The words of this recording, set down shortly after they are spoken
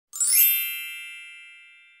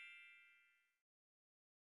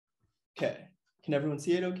Okay, can everyone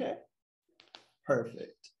see it okay?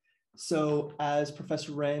 Perfect. So as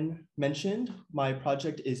Professor Wren mentioned, my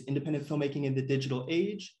project is Independent Filmmaking in the Digital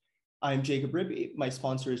Age. I'm Jacob Rippe, my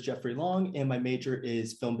sponsor is Jeffrey Long, and my major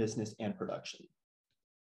is Film Business and Production.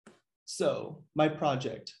 So my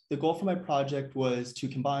project, the goal for my project was to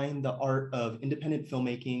combine the art of independent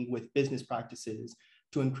filmmaking with business practices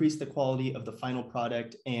to increase the quality of the final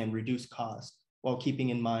product and reduce cost while keeping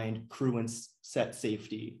in mind crew and set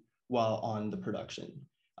safety while on the production.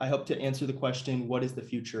 I hope to answer the question, what is the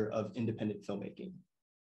future of independent filmmaking?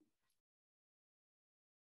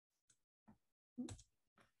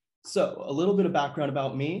 So a little bit of background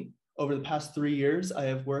about me. Over the past 3 years, I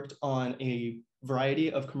have worked on a variety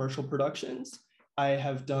of commercial productions. I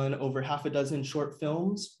have done over half a dozen short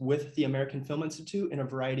films with the American Film Institute in a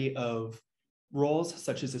variety of roles,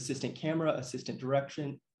 such as assistant camera, assistant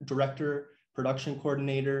director, production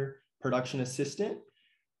coordinator, production assistant.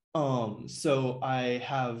 So I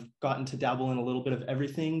have gotten to dabble in a little bit of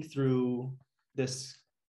everything through this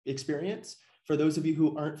experience. For those of you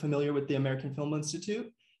who aren't familiar with the American Film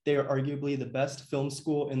Institute, they are arguably the best film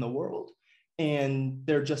school in the world, and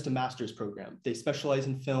they're just a master's program. They specialize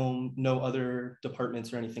in film, no other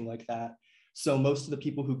departments or anything like that. So most of the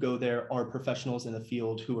people who go there are professionals in the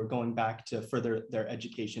field who are going back to further their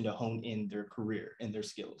education to hone in their career and their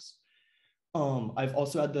skills. I've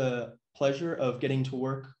also had the pleasure of getting to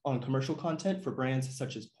work on commercial content for brands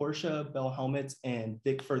such as Porsche, Bell Helmets, and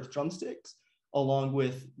Vic Firth Drumsticks, along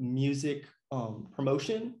with music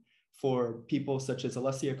promotion for people such as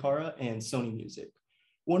Alessia Cara and Sony Music.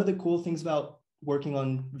 One of the cool things about working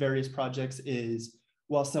on various projects is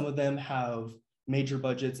while some of them have major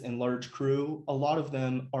budgets and large crew, a lot of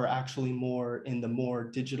them are actually more in the more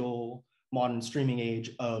digital, modern streaming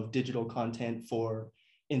age of digital content for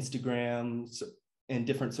Instagram and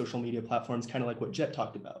different social media platforms, kind of like what Jet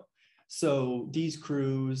talked about. So these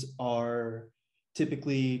crews are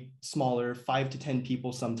typically smaller, 5 to 10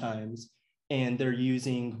 people sometimes, and they're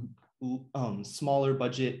using smaller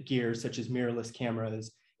budget gear such as mirrorless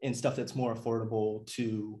cameras and stuff that's more affordable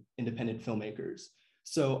to independent filmmakers.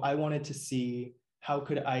 So I wanted to see how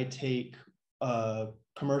could I take a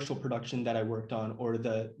commercial production that I worked on or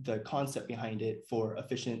the concept behind it for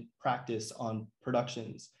efficient practice on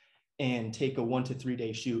productions and take a 1 to 3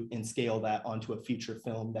 day shoot and scale that onto a feature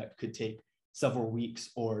film that could take several weeks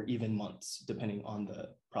or even months, depending on the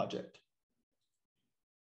project.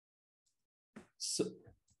 So,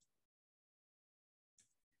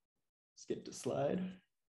 skip the slide.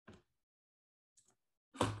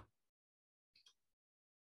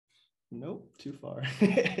 Nope, too far.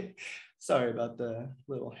 Sorry about the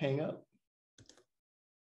little hang up.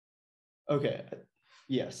 Okay,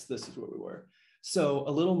 yes, this is where we were. So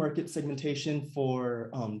a little market segmentation for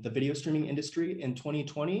the video streaming industry. In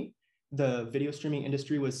 2020, the video streaming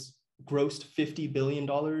industry was grossed $50 billion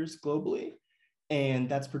globally, and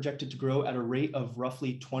that's projected to grow at a rate of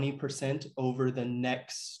roughly 20% over the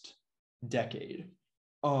next decade.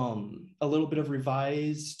 A little bit of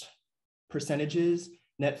revised percentages.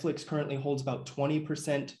 Netflix currently holds about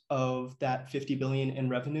 20% of that 50 billion in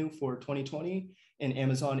revenue for 2020, and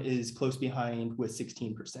Amazon is close behind with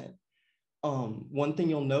 16%. One thing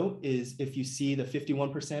you'll note is if you see the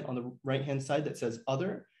 51% on the right-hand side that says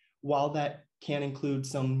other, while that can include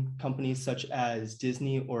some companies such as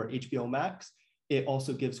Disney or HBO Max, it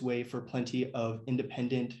also gives way for plenty of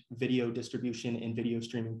independent video distribution and video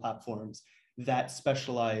streaming platforms that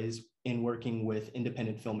specialize in working with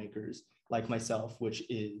independent filmmakers like myself, which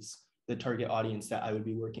is the target audience that I would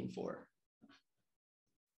be working for.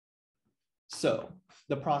 So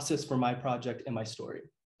the process for my project and my story.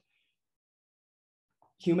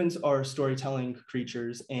 Humans are storytelling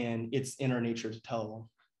creatures, and it's in our nature to tell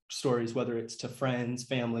stories, whether it's to friends,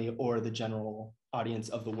 family, or the general audience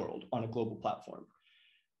of the world on a global platform.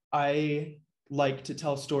 I like to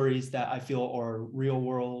tell stories that I feel are real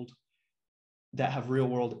world, that have real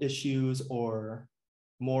world issues or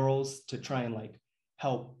morals to try and like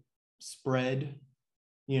help spread,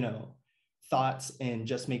 thoughts and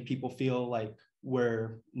just make people feel like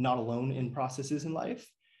we're not alone in processes in life.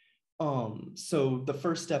 So the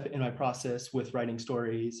first step in my process with writing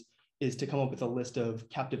stories is to come up with a list of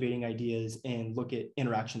captivating ideas and look at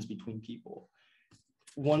interactions between people.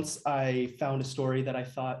 Once I found a story that I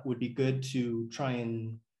thought would be good to try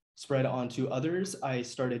and spread onto others, I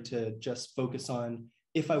started to just focus on,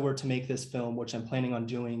 if I were to make this film, which I'm planning on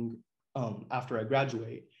doing after I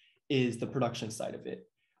graduate, is the production side of it.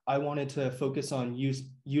 I wanted to focus on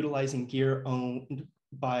utilizing gear owned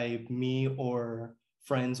by me or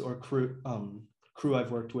friends or crew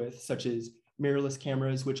I've worked with, such as mirrorless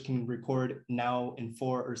cameras, which can record now in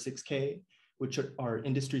 4 or 6K, which are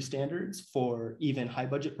industry standards for even high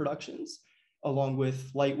budget productions, along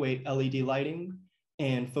with lightweight LED lighting,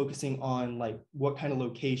 and focusing on like what kind of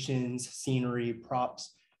locations, scenery,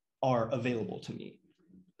 props are available to me.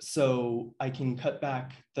 So I can cut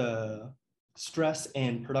back the stress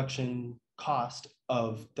and production cost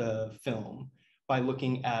of the film by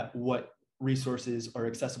looking at what resources are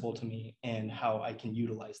accessible to me and how I can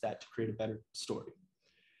utilize that to create a better story.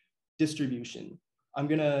 Distribution. I'm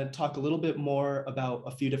gonna talk a little bit more about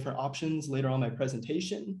a few different options later on my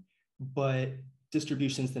presentation, but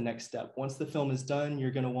distribution is the next step. Once the film is done, you're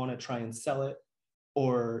gonna wanna try and sell it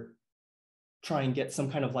or try and get some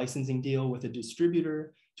kind of licensing deal with a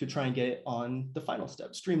distributor to try and get it on the final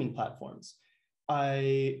step, streaming platforms.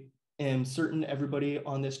 I am certain everybody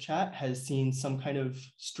on this chat has seen some kind of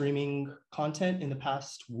streaming content in the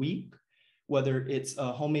past week, whether it's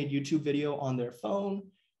a homemade YouTube video on their phone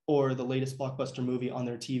or the latest blockbuster movie on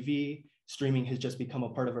their TV. Streaming has just become a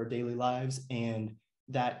part of our daily lives, and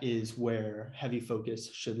that is where heavy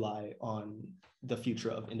focus should lie on the future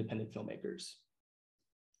of independent filmmakers.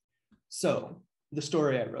 So the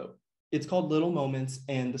story I wrote, it's called Little Moments,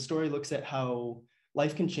 and the story looks at how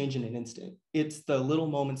life can change in an instant. It's the little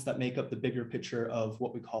moments that make up the bigger picture of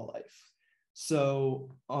what we call life. So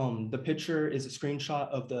the picture is a screenshot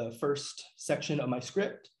of the first section of my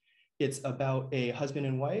script. It's about a husband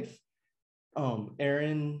and wife.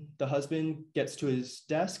 Aaron, the husband, gets to his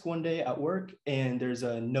desk one day at work, and there's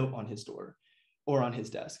a note on his door or on his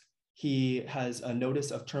desk. He has a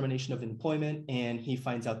notice of termination of employment, and he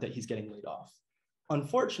finds out that he's getting laid off.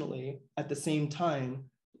 Unfortunately, at the same time,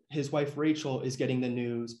 his wife Rachel is getting the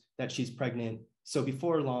news that she's pregnant. So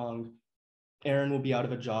before long, Aaron will be out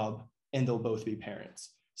of a job and they'll both be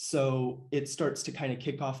parents. So it starts to kind of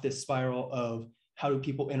kick off this spiral of how do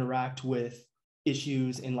people interact with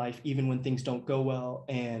issues in life, even when things don't go well,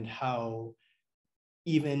 and how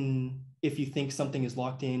even if you think something is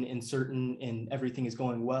locked in and certain and everything is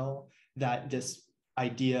going well, that this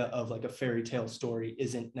idea of like a fairy tale story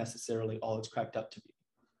isn't necessarily all it's cracked up to be.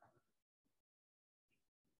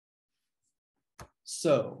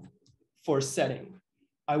 So for setting,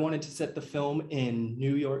 I wanted to set the film in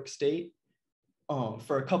New York State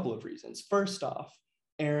for a couple of reasons. First off,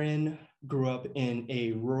 Aaron grew up in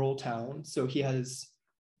a rural town, so he has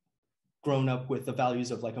grown up with the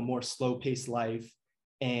values of like a more slow-paced life,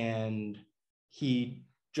 and he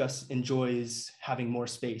just enjoys having more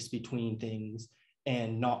space between things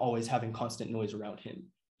and not always having constant noise around him.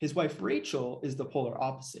 His wife, Rachel, is the polar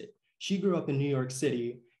opposite. She grew up in New York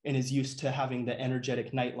City and is used to having the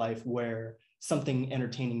energetic nightlife where something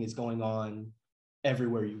entertaining is going on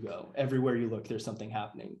everywhere you go. Everywhere you look, there's something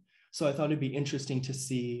happening. So I thought it'd be interesting to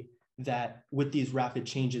see that with these rapid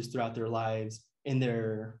changes throughout their lives, in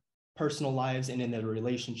their personal lives and in their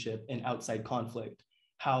relationship and outside conflict,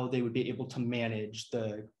 how they would be able to manage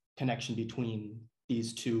the connection between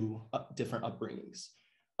these two different upbringings.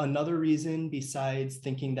 Another reason, besides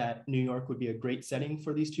thinking that New York would be a great setting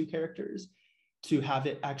for these two characters, to have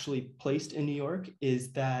it actually placed in New York,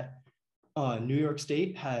 is that New York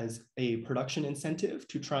State has a production incentive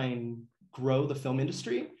to try and grow the film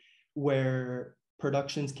industry, where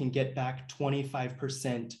productions can get back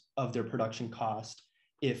 25% of their production cost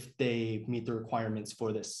if they meet the requirements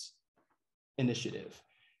for this initiative.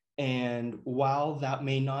 And while that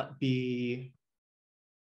may not be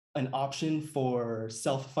an option for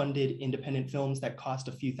self-funded independent films that cost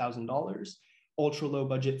a few $1,000s, ultra low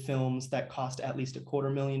budget films that cost at least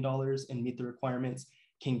 $250,000 and meet the requirements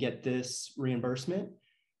can get this reimbursement.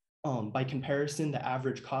 By comparison, the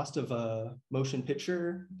average cost of a motion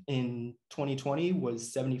picture in 2020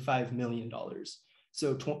 was $75 million.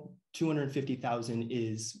 So $250,000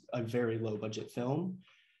 is a very low budget film.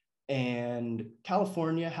 And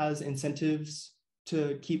California has incentives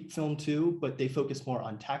to keep film too, but they focus more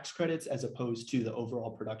on tax credits as opposed to the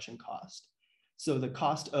overall production cost. So the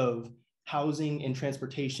cost of housing and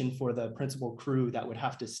transportation for the principal crew that would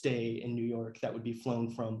have to stay in New York, that would be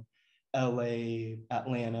flown from LA,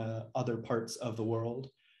 Atlanta, other parts of the world,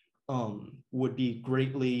 would be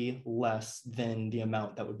greatly less than the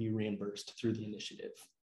amount that would be reimbursed through the initiative.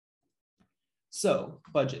 So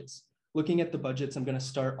budgets. Looking at the budgets, I'm going to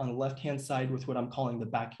start on the left-hand side with what I'm calling the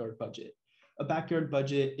backyard budget. A backyard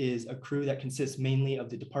budget is a crew that consists mainly of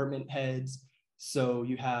the department heads. So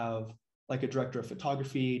you have like a director of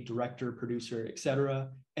photography, director, producer, etc.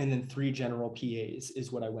 And then 3 general PAs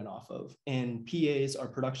is what I went off of. And PAs are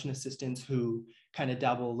production assistants who kind of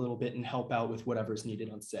dabble a little bit and help out with whatever's needed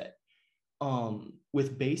on set.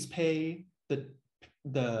 With base pay,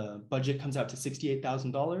 the budget comes out to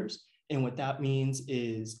 $68,000. And what that means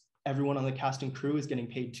is everyone on the cast and crew is getting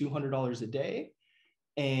paid $200 a day.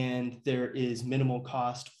 And there is minimal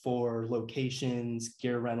cost for locations,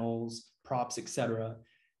 gear rentals, props, etc.,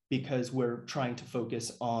 because we're trying to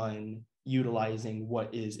focus on utilizing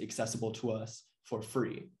what is accessible to us for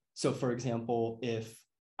free. So for example, if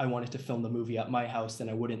I wanted to film the movie at my house, then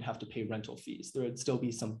I wouldn't have to pay rental fees. There would still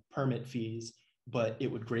be some permit fees, but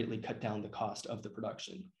it would greatly cut down the cost of the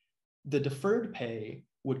production. The deferred pay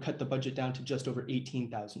would cut the budget down to just over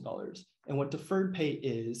 $18,000. And what deferred pay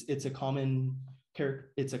is, it's a common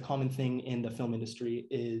thing in the film industry,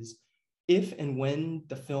 is if and when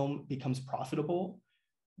the film becomes profitable,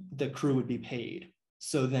 the crew would be paid.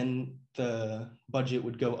 So then the budget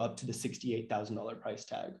would go up to the $68,000 price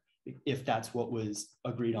tag, if that's what was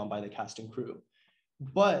agreed on by the cast and crew.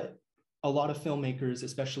 But a lot of filmmakers,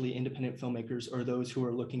 especially independent filmmakers, or those who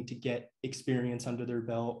are looking to get experience under their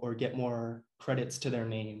belt or get more credits to their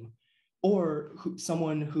name, or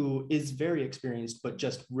someone who is very experienced but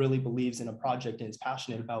just really believes in a project and is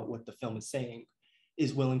passionate about what the film is saying,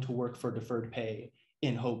 is willing to work for deferred pay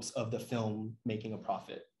in hopes of the film making a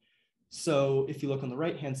profit. So if you look on the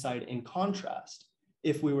right-hand side, in contrast,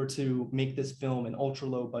 if we were to make this film an ultra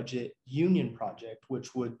low budget union project,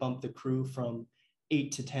 which would bump the crew from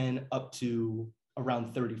 8 to 10 up to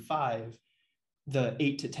around 35, the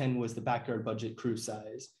 8 to 10 was the backyard budget crew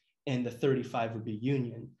size, and the 35 would be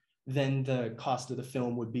union, then the cost of the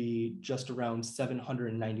film would be just around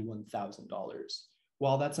 $791,000.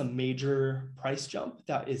 While that's a major price jump,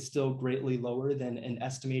 that is still greatly lower than an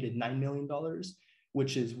estimated $9 million,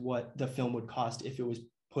 which is what the film would cost if it was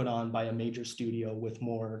put on by a major studio with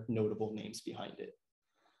more notable names behind it.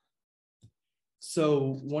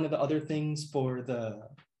 So one of the other things for the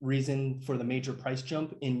reason for the major price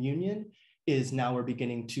jump in union is now we're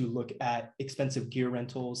beginning to look at expensive gear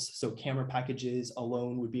rentals. So camera packages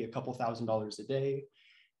alone would be a couple $1,000s a day,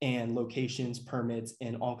 and locations, permits,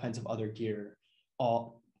 and all kinds of other gear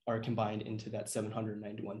all are combined into that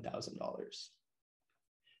 $791,000.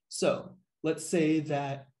 So let's say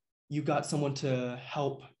that you got someone to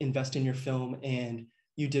help invest in your film and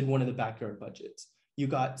you did one of the backyard budgets. You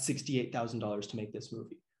got $68,000 to make this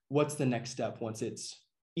movie. What's the next step once it's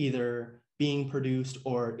either being produced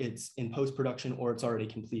or it's in post-production or it's already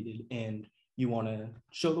completed and you want to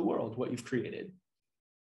show the world what you've created?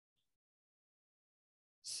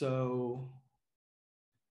 So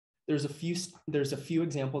there's a few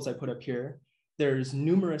examples I put up here. There's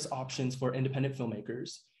numerous options for independent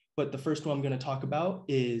filmmakers, but the first one I'm going to talk about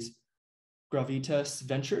is Gravitas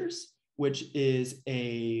Ventures, which is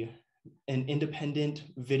an independent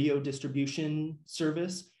video distribution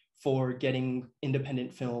service for getting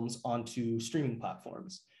independent films onto streaming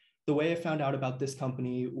platforms. The way I found out about this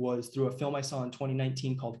company was through a film I saw in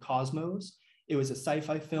 2019 called Cosmos. It was a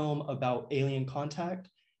sci-fi film about alien contact,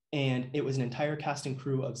 and it was an entire cast and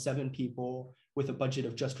crew of 7 people with a budget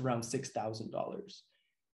of just around $6,000.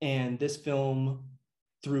 And this film,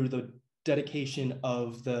 through the dedication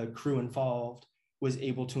of the crew involved, was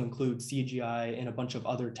able to include CGI and a bunch of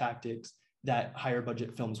other tactics that higher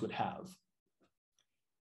budget films would have.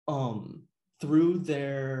 Through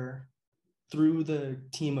the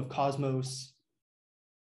team of Cosmos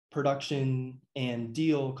production and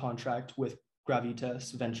deal contract with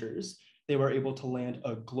Gravitas Ventures, they were able to land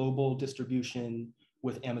a global distribution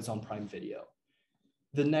with Amazon Prime Video.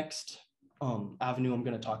 The next avenue I'm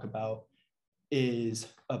going to talk about is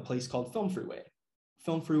a place called Film Freeway.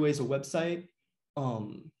 Film Freeway is a website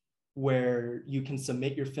where you can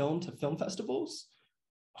submit your film to film festivals,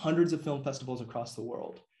 hundreds of film festivals across the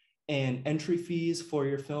world. And entry fees for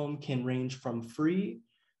your film can range from free.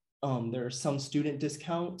 There are some student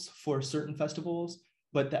discounts for certain festivals,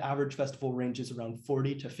 but the average festival ranges around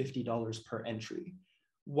 $40 to $50 per entry.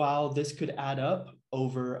 While this could add up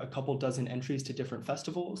over a couple dozen entries to different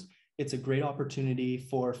festivals, it's a great opportunity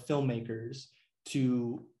for filmmakers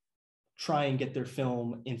to try and get their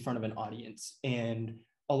film in front of an audience. And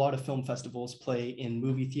a lot of film festivals play in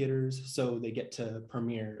movie theaters, so they get to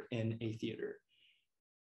premiere in a theater.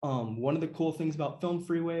 One of the cool things about Film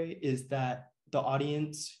Freeway is that the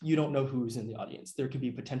audience, you don't know who's in the audience. There could be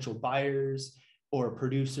potential buyers or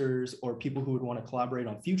producers or people who would want to collaborate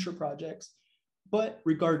on future projects. But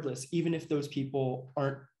regardless, even if those people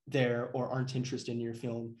aren't there or aren't interested in your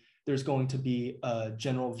film, there's going to be a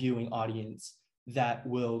general viewing audience that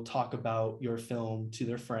will talk about your film to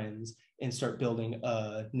their friends and start building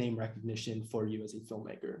a name recognition for you as a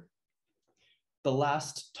filmmaker. The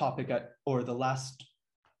last topic or the last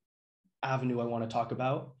avenue I want to talk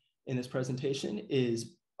about in this presentation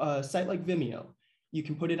is a site like Vimeo. You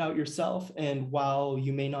can put it out yourself, and while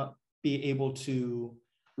you may not be able to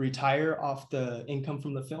retire off the income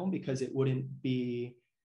from the film because it wouldn't be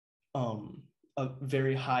a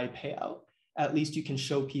very high payout. At least you can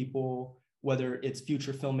show people, whether it's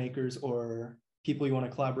future filmmakers or people you want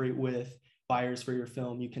to collaborate with, buyers for your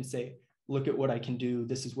film, you can say, look at what I can do.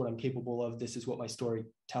 This is what I'm capable of. This is what my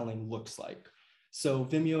storytelling looks like. So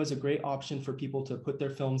Vimeo is a great option for people to put their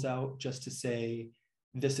films out just to say,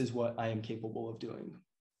 this is what I am capable of doing.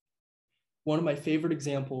 One of my favorite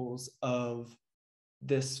examples of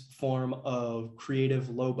this form of creative,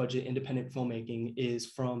 low budget, independent filmmaking is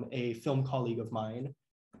from a film colleague of mine.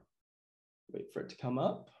 Wait for it to come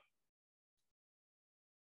up.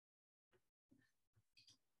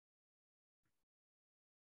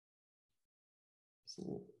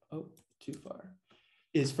 So, oh, too far.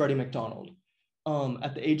 Is Freddie McDonald.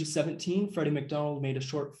 At the age of 17, Freddie McDonald made a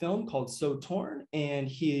short film called So Torn, and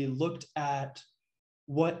he looked at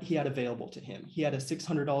what he had available to him. He had a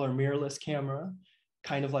 $600 mirrorless camera,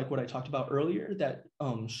 kind of like what I talked about earlier, that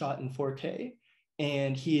shot in 4K.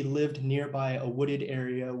 And he lived nearby a wooded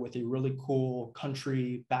area with a really cool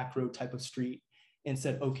country back road type of street, and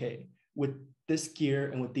said, okay, with this gear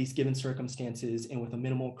and with these given circumstances and with a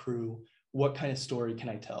minimal crew, what kind of story can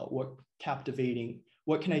I tell?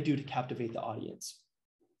 What can I do to captivate the audience?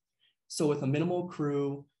 So with a minimal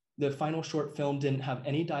crew, the final short film didn't have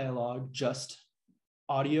any dialogue, just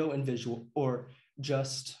audio and visual, or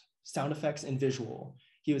just sound effects and visual.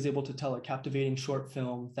 He was able to tell a captivating short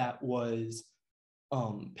film that was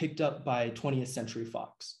picked up by 20th Century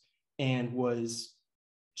Fox and was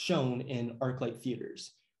shown in ArcLight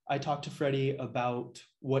theaters. I talked to Freddie about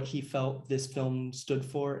what he felt this film stood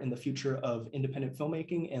for in the future of independent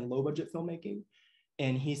filmmaking and low budget filmmaking.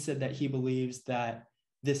 And he said that he believes that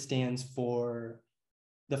this stands for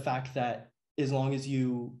the fact that as long as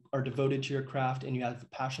you are devoted to your craft and you have a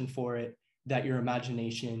passion for it, that your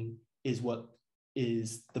imagination is what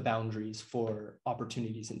is the boundaries for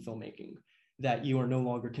opportunities in filmmaking, that you are no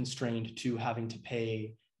longer constrained to having to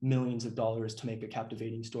pay millions of dollars to make a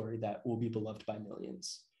captivating story that will be beloved by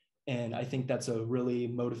millions. And I think that's a really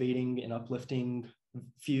motivating and uplifting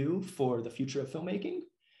view for the future of filmmaking,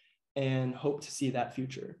 and hope to see that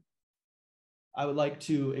future. I would like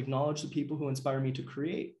to acknowledge the people who inspire me to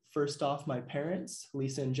create. First off, my parents,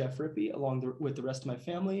 Lisa and Jeff Rippe, along with the rest of my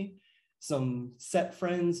family, some set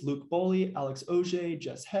friends, Luke Boley, Alex Auger,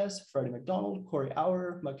 Jess Hess, Freddie McDonald, Corey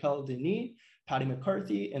Auer, Michael Denis, Patty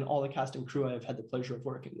McCarthy, and all the cast and crew I have had the pleasure of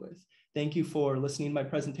working with. Thank you for listening to my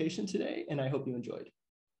presentation today, and I hope you enjoyed.